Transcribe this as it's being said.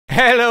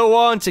Hello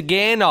once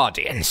again,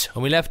 audience.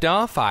 When we left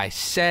off, I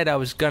said I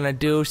was gonna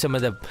do some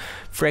of the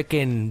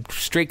frickin'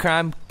 street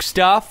crime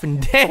stuff,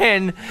 and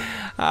then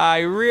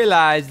I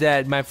realized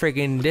that my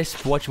frickin' this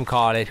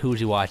whatchamacallit,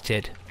 who's watched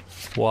it,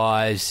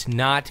 was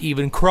not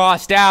even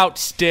crossed out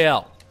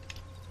still.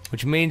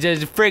 Which means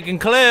there's a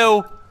frickin'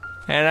 clue.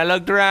 And I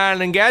looked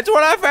around and guess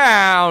what I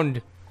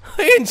found?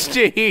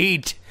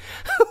 Instinct.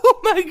 Oh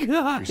my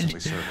god.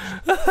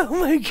 Oh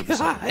my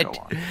god.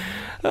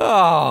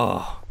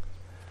 Oh.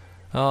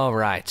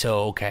 Alright,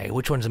 so okay,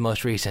 which one's the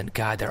most recent?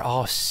 God, they're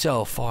all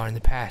so far in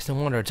the past. No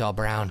wonder it's all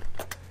brown.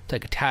 It's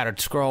like a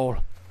tattered scroll.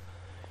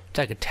 It's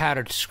like a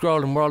tattered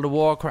scroll in World of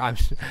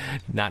Warcraft.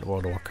 Not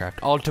World of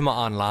Warcraft. Ultima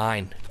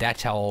Online.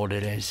 That's how old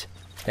it is.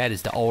 That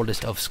is the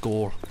oldest of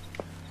school.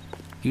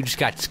 You just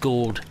got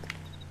schooled.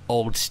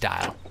 Old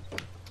style.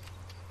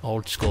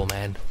 Old school,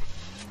 man.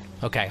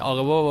 Okay.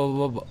 Oh,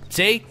 whoa.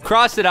 See?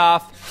 Crossed it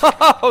off.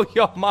 Oh,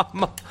 your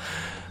mama.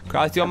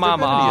 Crossed your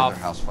mama off.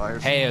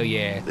 Hell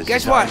yeah.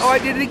 Guess what? Oh, I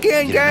did it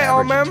again, guys. Oh,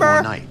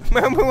 remember?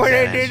 Remember when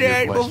I did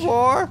that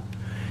before?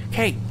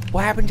 Hey,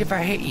 what happens if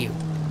I hit you?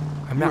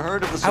 I'm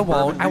not. I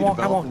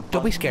won't.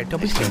 Don't be scared. Don't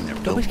be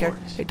scared. Don't be scared.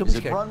 Hey, don't be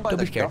scared. Don't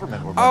be scared.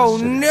 Oh,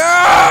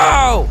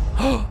 no!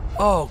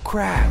 Oh,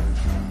 crap.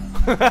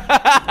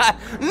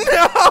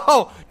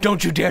 No!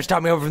 Don't you dare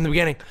stop me over from the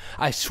beginning.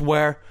 I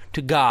swear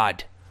to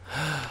God.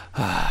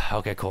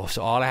 Okay, cool.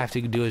 So all I have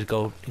to do is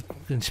go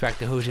inspect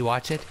the Who's He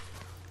Watch It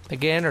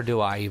again, or do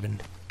I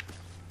even?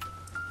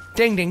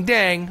 Ding, ding,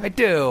 ding. I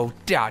do.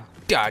 Da,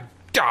 da,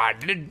 da,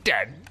 da,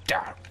 da,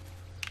 da.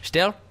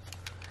 Still?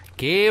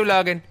 Keep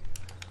looking.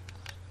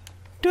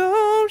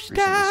 Don't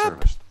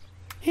stop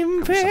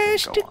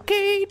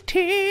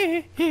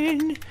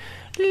investigating.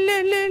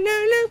 La la la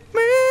la,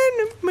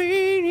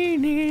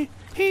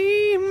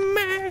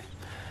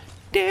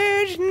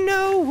 there's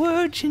no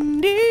words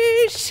in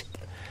this,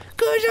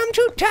 'cause I'm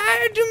too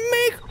tired to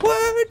make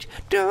words.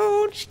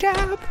 Don't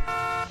stop.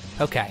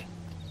 Okay.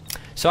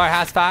 Sorry,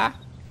 house fire.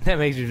 That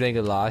makes me think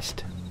of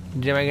Lost.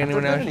 Did you make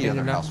anyone else think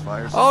of Lost?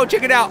 Oh,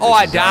 check it out. Oh,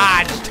 I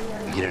dodged.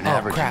 You get an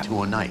average of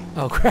 2 a night.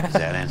 Oh, crap. Does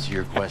that answer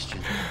your question?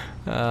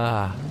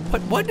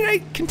 What did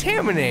I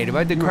contaminate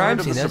about the crime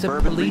scene? That's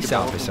a police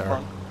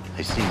officer.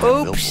 I see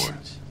billboards.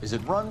 Is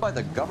it run by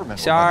the government?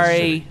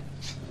 Sorry.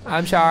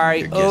 I'm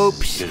sorry. Your guess is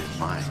Oops. as good as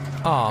mine.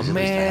 Oh, There's at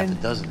least a half man. a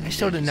dozen I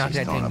still didn't knock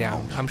that agencies thing throwing up down.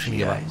 homes I'm for just you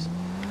gonna give guys. up.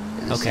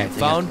 And the Okay, same thing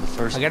phone. after the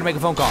first I gotta make a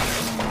phone call.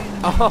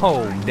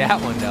 Oh,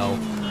 that one though.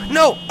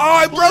 No! Oh,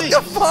 I broke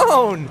the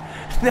phone!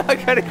 Now I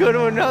gotta go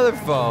to another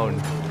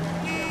phone.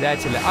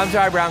 That's it. I'm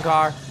sorry, brown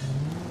car.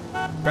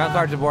 Brown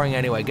cars are boring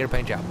anyway. Get a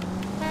paint job.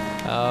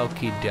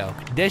 Okie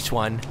doke. This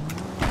one,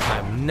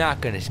 I'm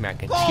not gonna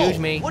smack it. Excuse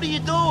me. What are you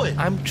doing?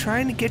 I'm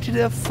trying to get to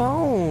the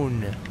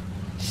phone.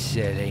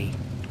 Silly.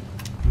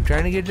 I'm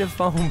trying to get to the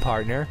phone,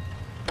 partner.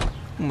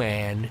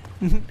 Man.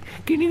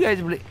 Can you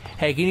guys believe?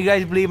 Hey, can you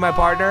guys believe my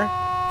partner?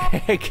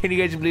 Can you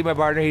guys believe my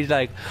partner? He's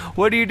like,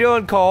 what are you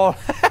doing, Cole?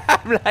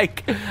 I'm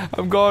like,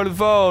 I'm going to the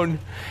phone.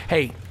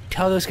 Hey,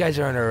 tell those guys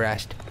they're under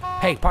arrest.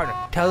 Hey, partner,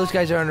 tell those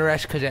guys they're under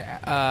arrest because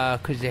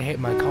they hit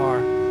my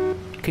car.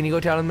 Can you go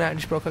tell them that?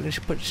 Just real quick,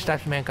 just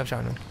slap some handcuffs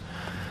on them.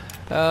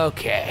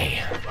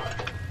 Okay.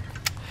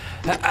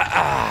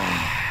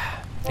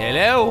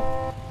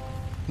 Hello?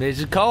 This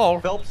is Cole.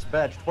 Phelps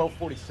badge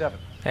 1247.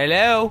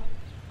 Hello?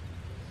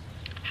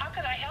 How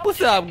can I help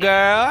What's up,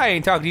 girl? I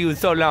ain't talked to you in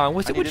so long.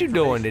 What you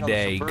doing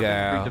today,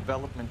 girl?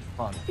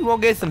 You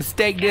won't get some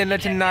steak dinner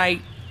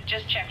tonight?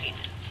 Just checking.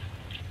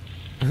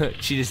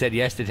 She just said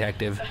yes,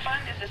 detective. The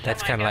fund is a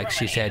That's kind of like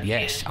she said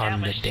yes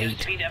on the established to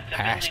date. speed up the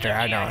Passed building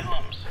her of out AI on.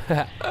 homes. It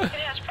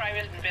has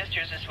private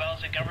investors as well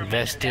as a government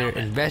endowment.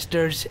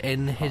 Investors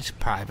in his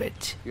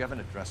private. You have an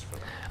address for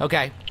them.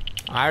 Okay.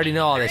 I already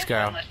know all this,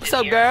 girl. What's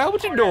up, girl?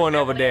 What you doing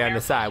over there on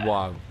the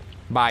sidewalk?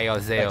 By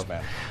yourself.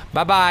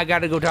 Bye-bye. I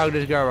gotta go talk to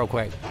this girl real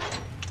quick.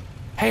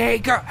 Hey,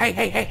 girl.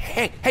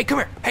 Hey, come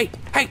here. Hey,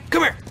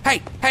 come here.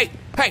 Hey,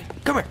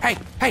 come here. Hey,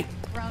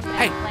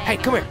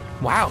 come here.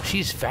 Wow,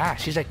 she's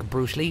fast. She's like a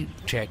Bruce Lee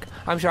chick.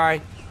 I'm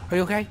sorry. Are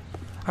you okay?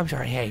 I'm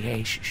sorry.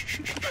 Hey,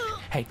 shh.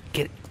 Hey,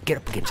 get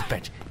up against the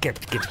fence. Get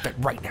up against the fence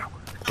right now.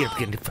 Get up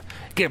against the fence.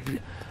 Get up.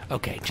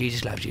 Okay,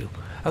 Jesus loves you.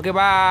 Okay,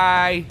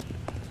 bye.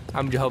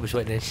 I'm Jehovah's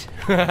Witness.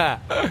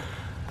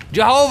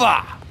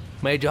 Jehovah!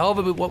 May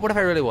Jehovah be, what if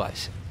I really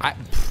was? I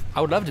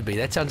would love to be.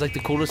 That sounds like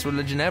the coolest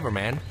religion ever,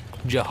 man.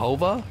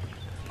 Jehovah?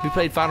 Have you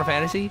played Final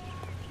Fantasy?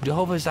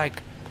 Jehovah's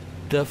like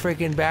the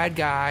freaking bad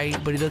guy,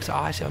 but he looks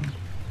awesome.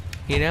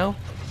 You know?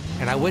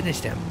 And I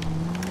witnessed him.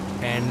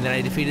 And then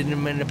I defeated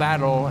him in a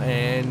battle,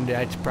 and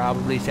that's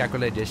probably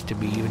sacrilegious to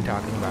be even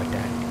talking about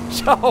that.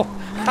 So,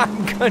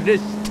 I'm gonna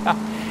stop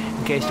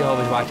in case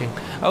Jehovah's watching.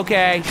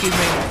 Okay, excuse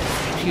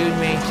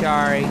me,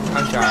 sorry.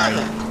 I'm sorry.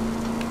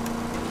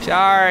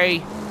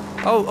 Sorry.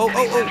 Oh,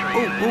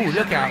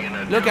 look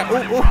out. Look out.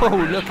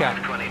 Look out.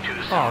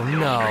 Oh,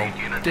 no.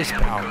 This,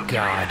 oh,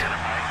 God.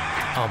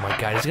 Oh, my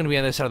God. It's gonna be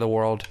on the other side of the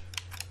world.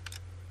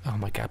 Oh,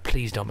 my God.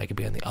 Please don't make it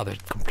be on the other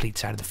complete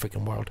side of the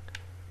freaking world.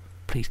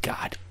 Please,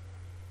 God.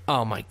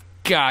 Oh, my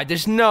God.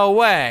 There's no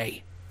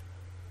way.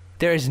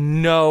 There is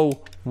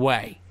no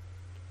way.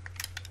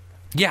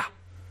 Yeah.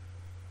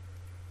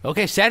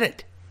 Okay, set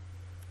it.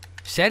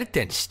 Set it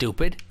then,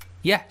 stupid.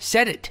 Yeah,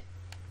 set it.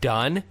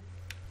 Done.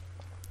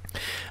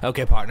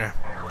 Okay, partner.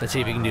 Let's see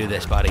if you can do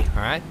this, buddy.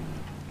 All right?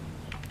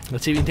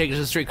 Let's see if you can take us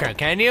to the street crime.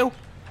 Can you?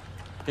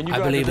 I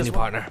believe in you,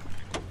 partner.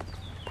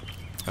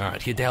 All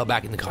right, get the hell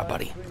back in the car,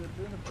 buddy.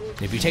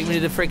 If you take me to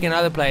the freaking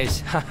other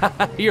place,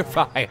 you're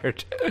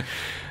fired.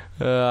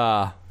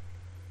 Come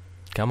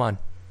on.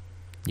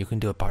 You can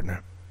do it,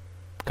 partner.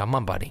 Come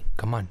on, buddy.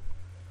 Come on.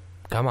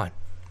 Come on.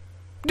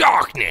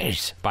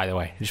 Darkness! By the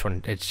way,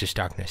 it's just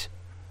darkness.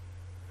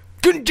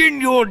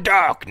 Continual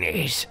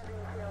darkness.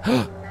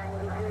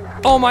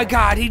 Oh my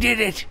God, he did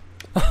it!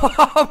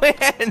 Oh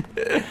man!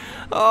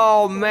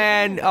 Oh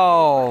man!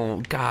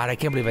 Oh God, I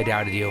can't believe I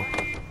doubted you.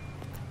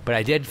 But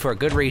I did for a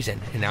good reason,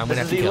 and now I'm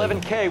gonna have to kill you.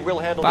 11K. We'll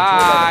handle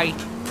Bye.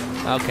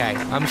 Okay,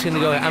 I'm just gonna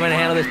go. I'm gonna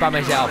handle this by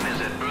myself.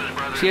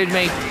 Excuse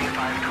me.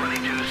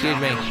 Excuse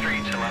me.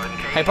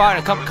 Hey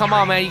partner, come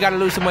on, man. You gotta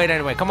lose some weight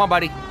anyway. Come on,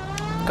 buddy.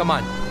 Come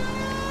on.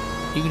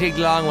 You can take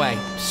the long way.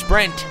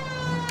 Sprint.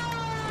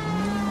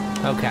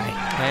 Okay.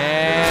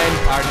 And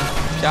pardon.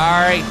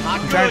 Sorry.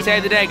 I'm trying to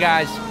save the day,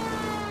 guys.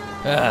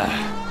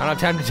 I don't have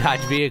time to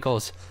dodge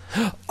vehicles.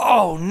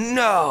 Oh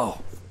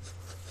no!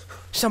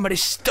 Somebody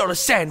stole a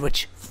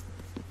sandwich.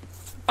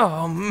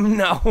 Oh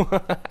no!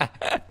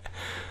 I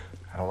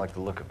don't like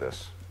the look of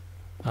this.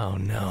 Oh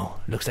no!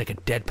 Looks like a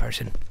dead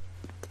person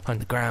on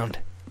the ground.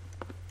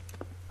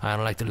 I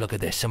don't like the look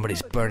of this.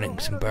 Somebody's burning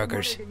some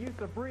burgers.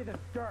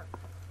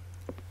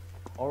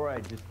 All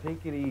right, just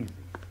take it easy.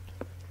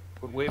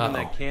 Quit waving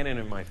that cannon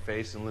in my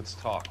face and let's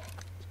talk.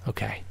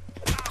 Okay.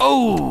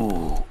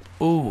 Oh!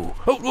 Ooh!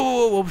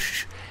 Oh!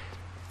 Shh!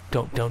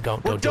 Don't do it!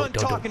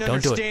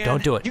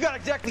 Don't do it! You got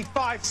exactly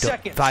 5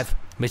 seconds. 5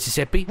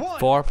 Mississippi.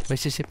 4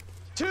 Mississippi.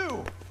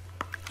 2.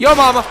 Your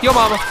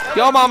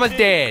mama's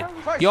dead.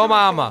 Your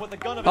mama.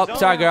 Oh,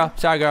 sorry girl.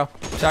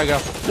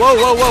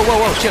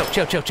 Whoa.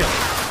 Chill.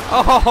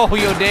 Oh,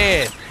 you're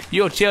dead.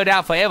 You'll chilled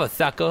out forever,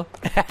 sucker.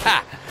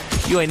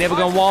 You ain't never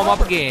gonna warm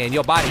up again.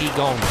 Your body heat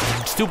gone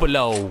stupid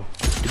low,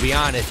 to be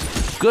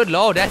honest. Good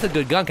lord, that's a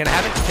good gun. Can I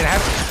have it?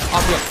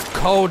 Off your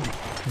cold,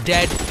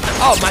 dead.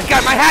 Oh my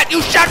God, my hat!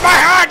 You shot my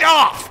hat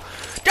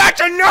off! That's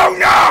a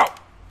no!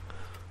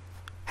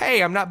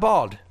 Hey, I'm not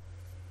bald.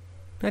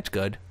 That's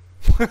good.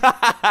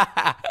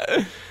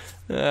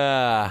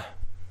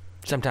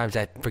 Sometimes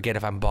I forget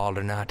if I'm bald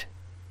or not.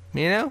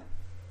 You know?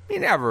 You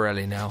never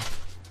really know.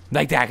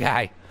 Like that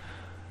guy.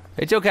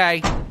 It's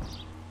okay.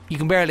 You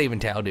can barely even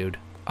tell, dude.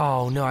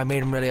 Oh no, I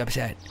made him really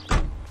upset.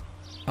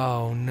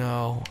 Oh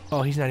no.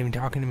 Oh, he's not even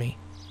talking to me.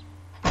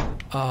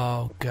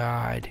 Oh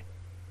God.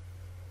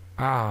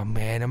 Oh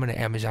man, I'm gonna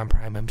Amazon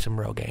Prime him some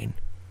Rogaine.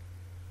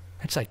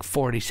 That's like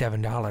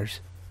 $47.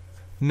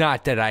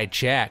 Not that I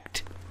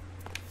checked,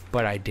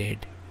 but I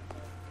did.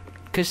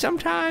 Cause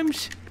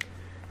sometimes,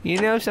 you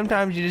know,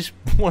 sometimes you just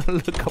want to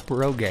look up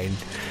Rogaine.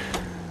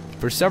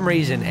 For some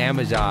reason,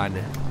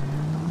 Amazon,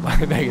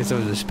 I guess there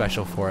was a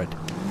special for it,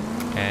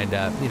 and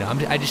you know,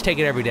 I just take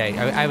it every day.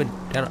 I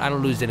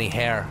don't lose any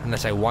hair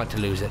unless I want to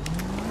lose it,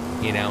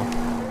 you know.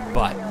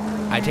 But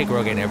I take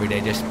Rogaine every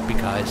day just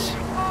because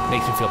it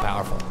makes me feel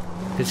powerful.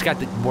 It's got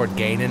the word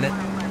gain in it,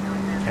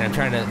 and I'm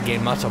trying to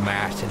gain muscle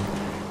mass, and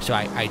so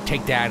I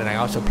take that, and I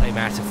also play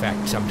Mass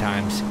Effect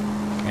sometimes,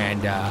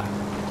 and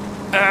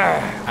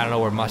I don't know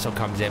where muscle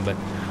comes in, but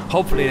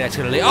hopefully that's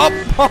gonna lead.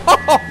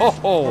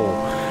 Oh,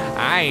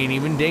 I ain't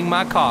even ding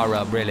my car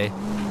up, really.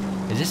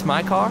 Is this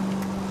my car?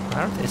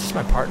 Is this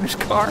my partner's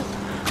car?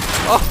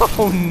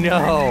 Oh no!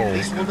 At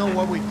least we'll know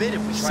where we've been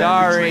if we try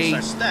Sorry. to retrace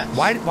our steps.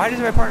 Why does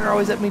my partner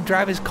always let me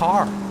drive his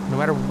car, no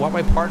matter what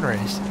my partner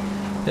is?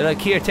 They're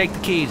like, here, take the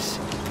keys.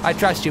 I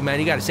trust you,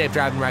 man. You got a safe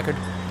driving record.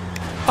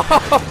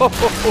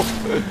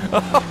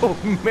 Oh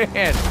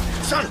man!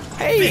 Son of a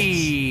Hey,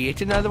 bitch.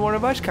 it's another one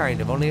of us,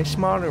 kind of, only a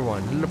smaller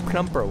one, a little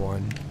plumper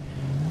one.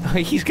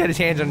 He's got his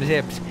hands on his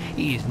hips.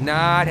 He's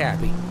not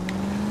happy.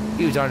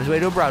 He was on his way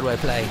to a Broadway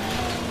play.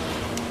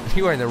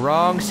 You are in the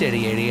wrong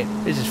city, idiot.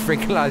 This is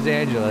freaking Los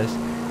Angeles.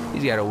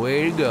 He's got a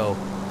way to go.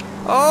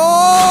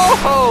 Oh!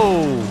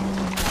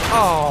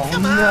 Oh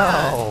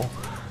no!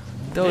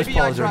 Those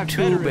poles are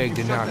too big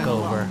to knock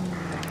over.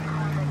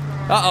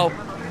 Uh-oh.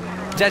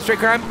 Is that street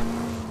crime?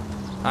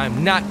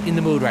 I'm not in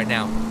the mood right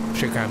now.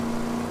 Street crime.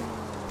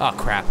 Oh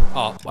crap.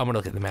 Oh, I'm gonna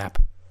look at the map.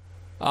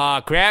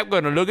 Oh crap,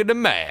 gonna look at the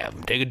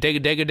map. Take a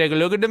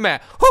look at the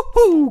map.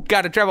 Hoo-hoo!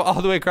 Gotta travel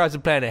all the way across the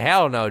planet.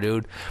 Hell no,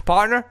 dude.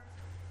 Partner,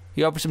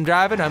 you up for some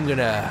driving? I'm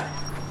gonna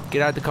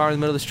get out of the car in the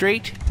middle of the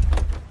street.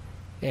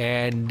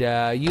 And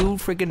you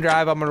freaking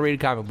drive. I'm gonna read a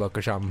comic book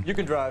or something. You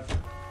can drive.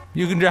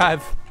 You can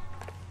drive.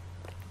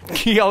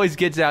 He always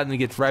gets out and he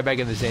gets right back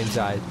in the same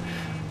side.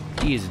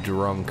 He is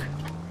drunk.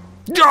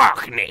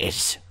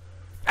 Darkness!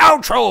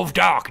 Outro of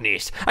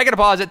darkness! I gotta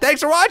pause it.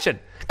 Thanks for watching.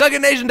 Click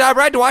on Nation Dive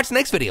right to watch the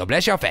next video.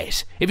 Bless your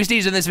face. If you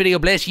sneeze in this video,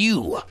 bless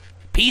you.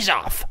 Peace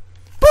off.